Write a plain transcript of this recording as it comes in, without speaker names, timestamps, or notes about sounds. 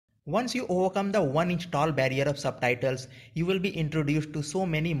Once you overcome the 1-inch tall barrier of subtitles, you will be introduced to so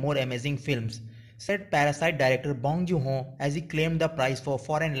many more amazing films, said Parasite director Bong Joon-ho as he claimed the prize for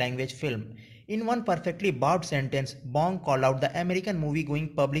foreign language film. In one perfectly barbed sentence, Bong called out the American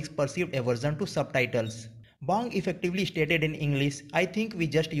movie-going public's perceived aversion to subtitles. Bong effectively stated in English, "I think we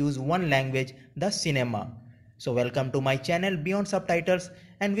just use one language, the cinema." So welcome to my channel Beyond Subtitles,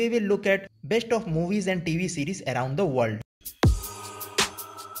 and we will look at best of movies and TV series around the world.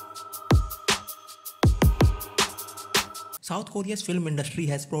 South Korea's film industry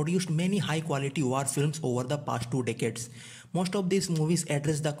has produced many high-quality war films over the past 2 decades. Most of these movies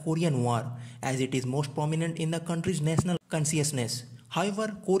address the Korean War, as it is most prominent in the country's national consciousness.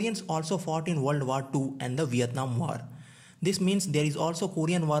 However, Koreans also fought in World War II and the Vietnam War. This means there is also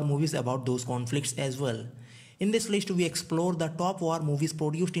Korean War movies about those conflicts as well. In this list, we explore the top war movies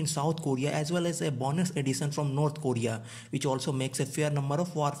produced in South Korea as well as a bonus edition from North Korea, which also makes a fair number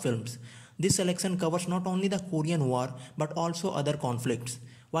of war films. This selection covers not only the Korean War but also other conflicts.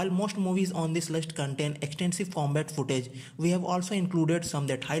 While most movies on this list contain extensive combat footage, we have also included some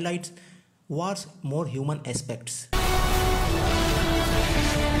that highlights war's more human aspects.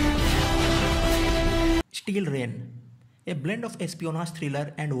 Steel Rain. A blend of espionage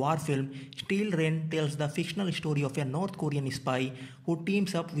thriller and war film, Steel Rain tells the fictional story of a North Korean spy who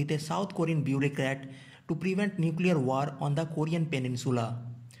teams up with a South Korean bureaucrat to prevent nuclear war on the Korean peninsula.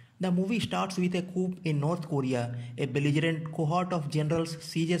 The movie starts with a coup in North Korea. A belligerent cohort of generals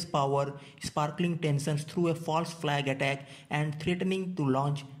seizes power, sparkling tensions through a false flag attack and threatening to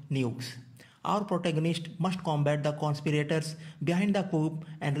launch nukes. Our protagonist must combat the conspirators behind the coup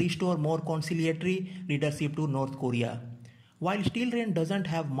and restore more conciliatory leadership to North Korea. While Steel Rain doesn't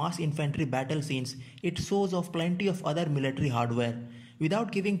have mass infantry battle scenes, it shows off plenty of other military hardware.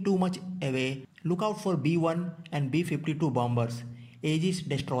 Without giving too much away, look out for B-1 and B-52 bombers, Aegis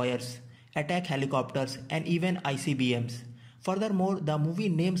destroyers, attack helicopters, and even ICBMs. Furthermore, the movie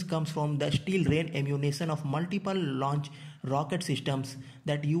names comes from the Steel Rain ammunition of multiple launch rocket systems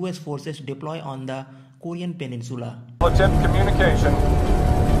that US forces deploy on the Korean peninsula. Attempt communication.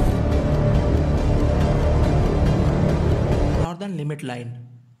 Northern Limit Line.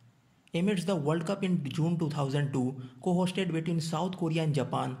 Amidst the World Cup in June 2002, co-hosted between South Korea and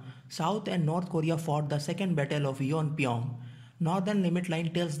Japan, South and North Korea fought the Second Battle of Yeonpyeong. Northern Limit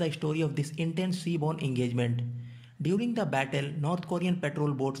Line tells the story of this intense seaborne engagement. During the battle, North Korean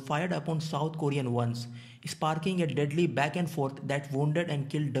patrol boats fired upon South Korean ones, sparking a deadly back and forth that wounded and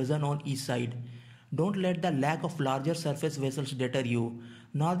killed dozens on each side. Don't let the lack of larger surface vessels deter you.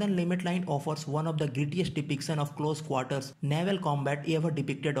 Northern Limit Line offers one of the grittiest depictions of close quarters naval combat ever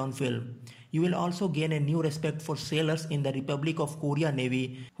depicted on film. You will also gain a new respect for sailors in the Republic of Korea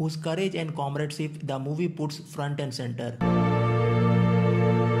Navy, whose courage and comradeship the movie puts front and center.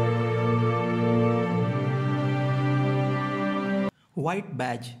 White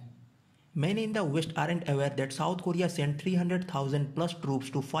Badge. Many in the West aren't aware that South Korea sent 300,000 plus troops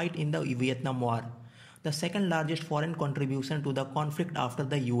to fight in the Vietnam War, the second largest foreign contribution to the conflict after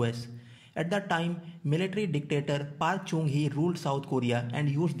the US. At that time, military dictator Park Chung-hee ruled South Korea and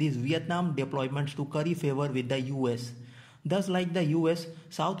used these Vietnam deployments to curry favor with the US. Thus, like the US,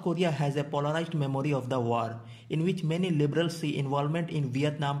 South Korea has a polarized memory of the war, in which many liberals see involvement in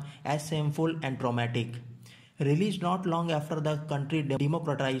Vietnam as shameful and traumatic. Released not long after the country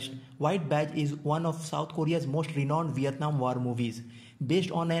democratized, White Badge is one of South Korea's most renowned Vietnam War movies. Based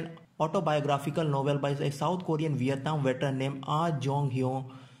on an autobiographical novel by a South Korean Vietnam veteran named Ah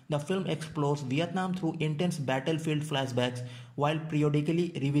Jong-hyo, the film explores Vietnam through intense battlefield flashbacks while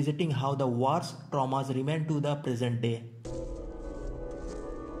periodically revisiting how the war's traumas remain to the present day.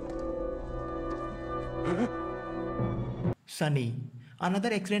 Sunny. Another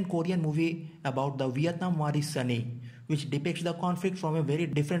excellent Korean movie about the Vietnam War is Sunny, which depicts the conflict from a very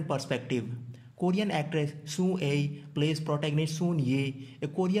different perspective. Korean actress Soo Ae plays protagonist Soon Ye, a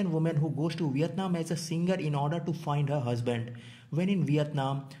Korean woman who goes to Vietnam as a singer in order to find her husband. When in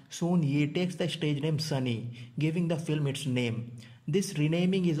Vietnam, Soon Ye takes the stage name Sunny, giving the film its name. This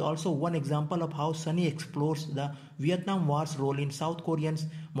renaming is also one example of how Sunny explores the Vietnam War's role in South Koreans'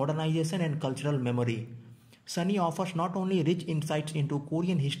 modernization and cultural memory. Sunny offers not only rich insights into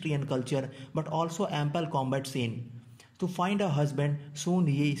Korean history and culture, but also ample combat scene. To find her husband, Soon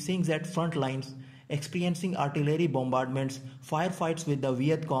Ye sings at front lines, experiencing artillery bombardments, firefights with the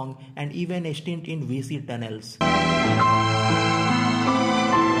Viet Cong, and even a stint in VC tunnels.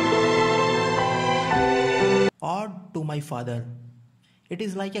 Ode to My Father. It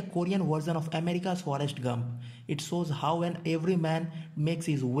is like a Korean version of America's Forrest Gump. It shows how an everyman makes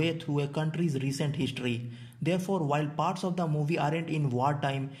his way through a country's recent history. Therefore, while parts of the movie aren't in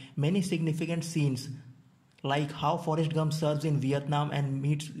wartime, many significant scenes, like how Forrest Gump serves in Vietnam and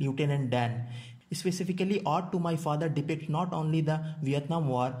meets Lieutenant Dan, specifically Ode to My Father depicts not only the Vietnam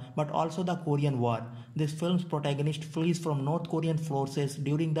War but also the Korean War. This film's protagonist flees from North Korean forces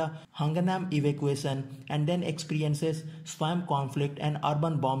during the Hanganam evacuation and then experiences swamp conflict and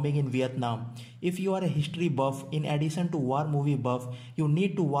urban bombing in Vietnam. If you are a history buff, in addition to war movie buff, you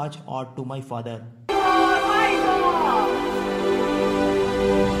need to watch Ode to My Father.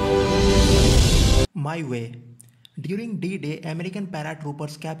 My Way. During D-Day, American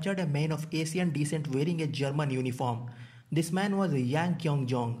paratroopers captured a man of Asian descent wearing a German uniform. This man was Yang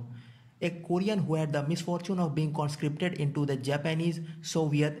Kyung-jong, a Korean who had the misfortune of being conscripted into the Japanese,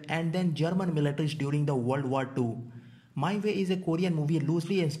 Soviet and then German militaries during the World War II. My Way is a Korean movie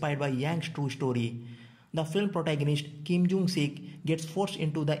loosely inspired by Yang's true story. The film protagonist Kim Jong-sik gets forced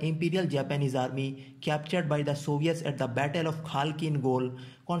into the Imperial Japanese Army, captured by the Soviets at the Battle of Khalkhin-Gol,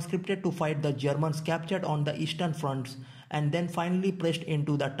 conscripted to fight the Germans captured on the Eastern fronts, and then finally pressed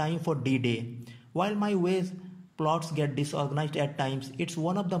into the time for D-Day. While My Way's plots get disorganized at times, it's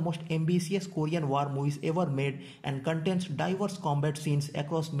one of the most ambitious Korean War movies ever made and contains diverse combat scenes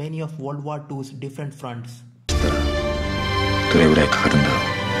across many of World War II's different fronts.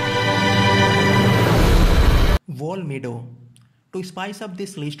 Wall Meadow. To spice up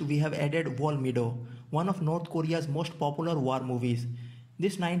this list, we have added Wall Meadow, one of North Korea's most popular war movies.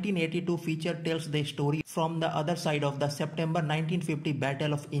 This 1982 feature tells the story from the other side of the September 1950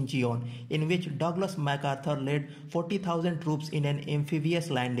 Battle of Incheon, in which Douglas MacArthur led 40,000 troops in an amphibious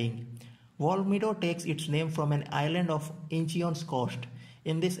landing. Wall Meadow takes its name from an island of Incheon's coast.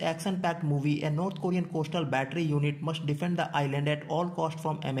 In this action-packed movie, a North Korean coastal battery unit must defend the island at all costs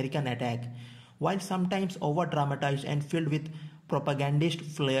from American attack. While sometimes over-dramatized and filled with propagandist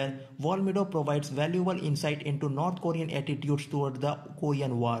flair, Wall Meadow provides valuable insight into North Korean attitudes toward the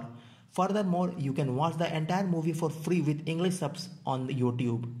Korean War. Furthermore, you can watch the entire movie for free with English subs on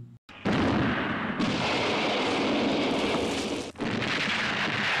YouTube.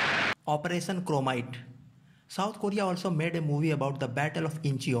 Operation Chromite. South Korea also made a movie about the Battle of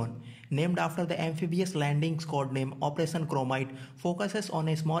Incheon, named after the amphibious landing squad name Operation Chromite, focuses on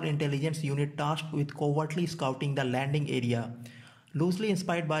a small intelligence unit tasked with covertly scouting the landing area. Loosely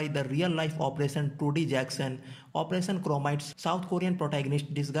inspired by the real-life Operation Trudy Jackson, Operation Chromite's South Korean protagonists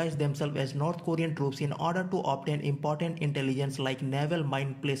disguise themselves as North Korean troops in order to obtain important intelligence like naval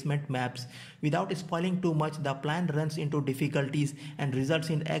mine placement maps. Without spoiling too much, the plan runs into difficulties and results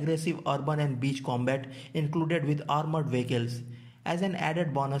in aggressive urban and beach combat, included with armored vehicles. As an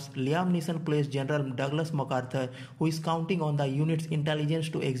added bonus, Liam Neeson plays General Douglas MacArthur, who is counting on the unit's intelligence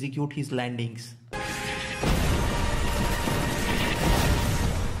to execute his landings.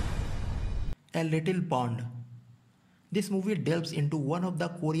 A Little Pond. This movie delves into one of the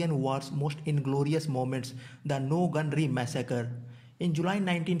Korean War's most inglorious moments, the No Gun Ri massacre. In July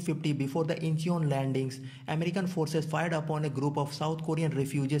 1950, before the Incheon landings, American forces fired upon a group of South Korean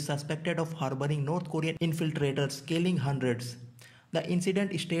refugees suspected of harboring North Korean infiltrators, killing hundreds. The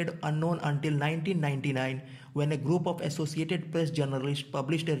incident stayed unknown until 1999, when a group of Associated Press journalists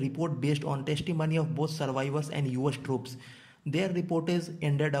published a report based on testimony of both survivors and US troops. Their reportage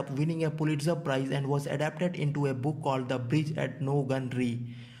ended up winning a Pulitzer Prize and was adapted into a book called The Bridge at No Gun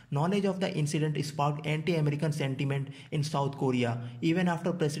Ri. Knowledge of the incident sparked anti-American sentiment in South Korea, even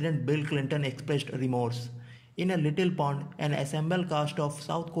after President Bill Clinton expressed remorse. In A Little Pond, an assembled cast of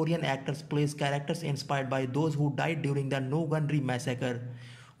South Korean actors plays characters inspired by those who died during the No Gun Ri massacre.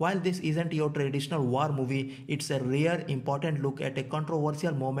 While this isn't your traditional war movie, it's a rare, important look at a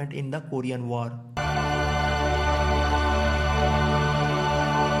controversial moment in the Korean War.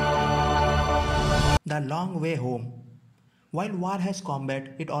 The Long Way Home. While war has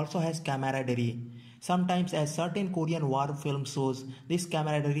combat, it also has camaraderie. Sometimes, as certain Korean war film shows, this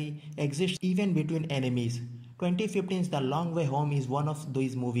camaraderie exists even between enemies. 2015's The Long Way Home is one of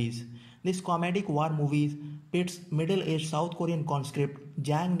these movies. This comedic war movie pits middle-aged South Korean conscript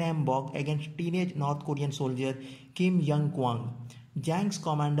Jang Nam-bok against teenage North Korean soldier Kim Young-kwang. Jang's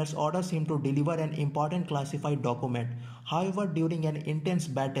commanders orders him to deliver an important classified document. However, during an intense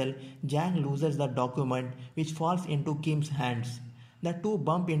battle, Jang loses the document, which falls into Kim's hands. The two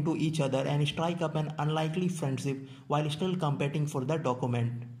bump into each other and strike up an unlikely friendship while still competing for the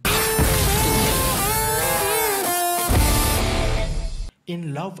document.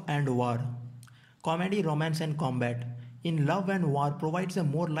 In Love and War. Comedy, romance and combat. In Love and War provides a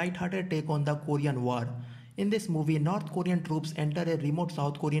more light-hearted take on the Korean War. In this movie, North Korean troops enter a remote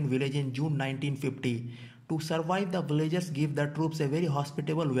South Korean village in June 1950. To survive, the villagers give the troops a very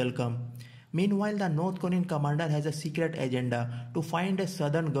hospitable welcome. Meanwhile, the North Korean commander has a secret agenda to find a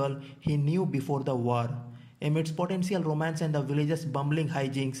southern girl he knew before the war. Amidst potential romance and the village's bumbling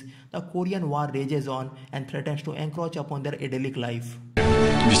hijinks, the Korean War rages on and threatens to encroach upon their idyllic life.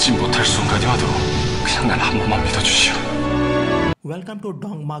 믿지 못할 순간이 와도 그냥 난 한 번만 믿어주시오. Welcome to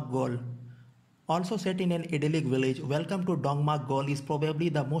Dongmak-gol. Also set in an idyllic village, Welcome to Dongmak-gol is probably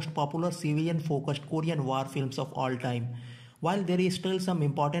the most popular civilian-focused Korean war films of all time. While there is still some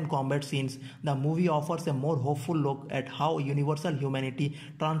important combat scenes, the movie offers a more hopeful look at how universal humanity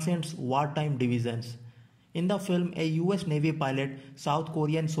transcends wartime divisions. In the film, a US Navy pilot, South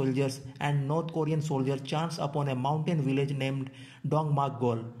Korean soldiers and North Korean soldiers chance upon a mountain village named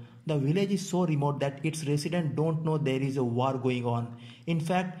Dongmak-gol. The village is so remote that its residents don't know there is a war going on. In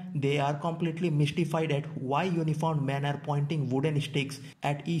fact, they are completely mystified at why uniformed men are pointing wooden sticks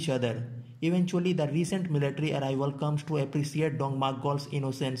at each other. Eventually, the recent military arrival comes to appreciate Dongmak-gol's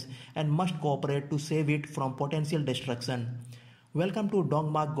innocence and must cooperate to save it from potential destruction. Welcome to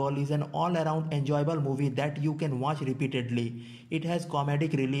Dongmak-gol is an all-around enjoyable movie that you can watch repeatedly. It has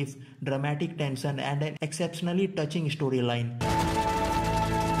comedic relief, dramatic tension and an exceptionally touching storyline.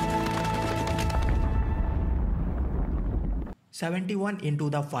 "71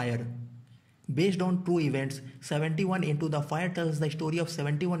 Into the Fire." Based on true events, 71 Into the Fire tells the story of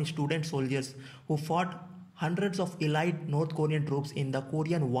 71 student soldiers who fought hundreds of elite North Korean troops in the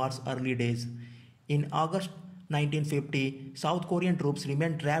Korean War's early days. In August 1950, South Korean troops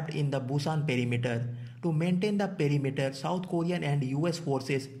remained trapped in the Busan perimeter. To maintain the perimeter, South Korean and US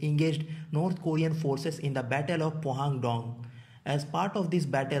forces engaged North Korean forces in the Battle of Pohang-dong. As part of this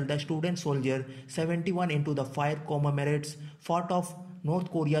battle, the student soldier 71 Into the Fire commemorates fought of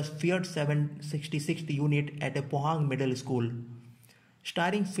North Korea's feared 766th unit at a Pohang Middle School.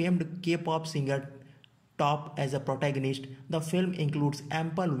 Starring famed K-pop singer Top as a protagonist, the film includes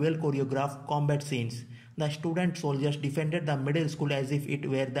ample well-choreographed combat scenes. The student soldiers defended the middle school as if it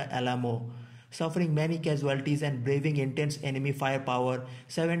were the Alamo. Suffering many casualties and braving intense enemy firepower,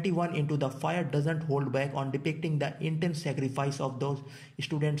 71 Into the Fire doesn't hold back on depicting the intense sacrifice of those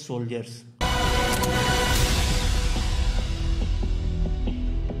student soldiers.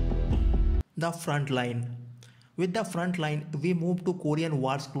 The Front Line. With the front line, we move to Korean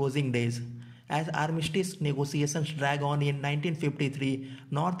War's closing days. As armistice negotiations drag on in 1953,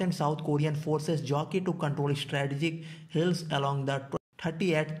 North and South Korean forces jockey to control strategic hills along the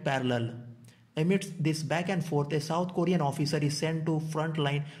 38th parallel. Amidst this back and forth, a South Korean officer is sent to front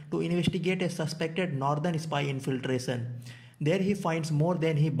line to investigate a suspected northern spy infiltration. There he finds more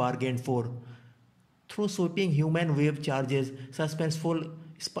than he bargained for. Through sweeping human wave charges, suspenseful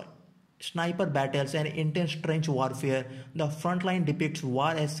sniper battles and intense trench warfare, the front line depicts war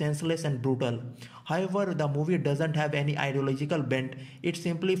as senseless and brutal. However, the movie doesn't have any ideological bent, it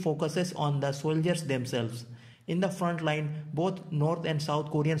simply focuses on the soldiers themselves. In the front line, both North and South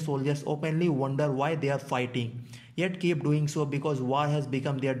Korean soldiers openly wonder why they are fighting, yet keep doing so because war has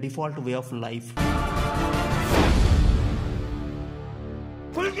become their default way of life.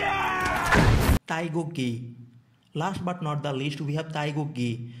 Taeguk-gi. Last but not the least, we have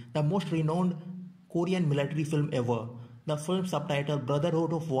Taeguk-gi, the most renowned Korean military film ever. The film subtitled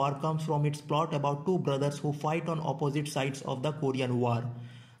Brotherhood of War comes from its plot about two brothers who fight on opposite sides of the Korean War.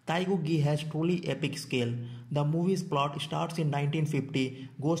 Taeguk-gi has truly epic scale. The movie's plot starts in 1950,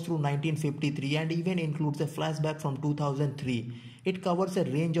 goes through 1953 and even includes a flashback from 2003. It covers a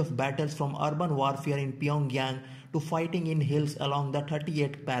range of battles from urban warfare in Pyongyang to fighting in hills along the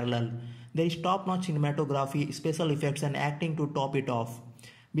 38th parallel. There is top-notch cinematography, special effects and acting to top it off.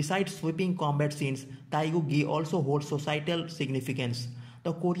 Besides sweeping combat scenes, Taeguk-gi also holds societal significance.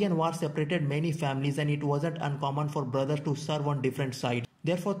 The Korean War separated many families and it wasn't uncommon for brothers to serve on different sides.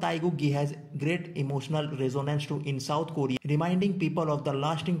 Therefore, Taeguk-gi has great emotional resonance in South Korea, reminding people of the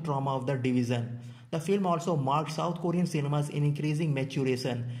lasting trauma of the division. The film also marked South Korean cinemas in increasing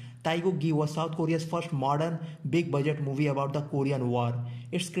maturation. Taeguk-gi was South Korea's first modern, big-budget movie about the Korean War.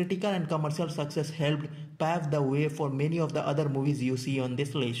 Its critical and commercial success helped pave the way for many of the other movies you see on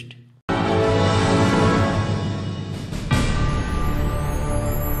this list.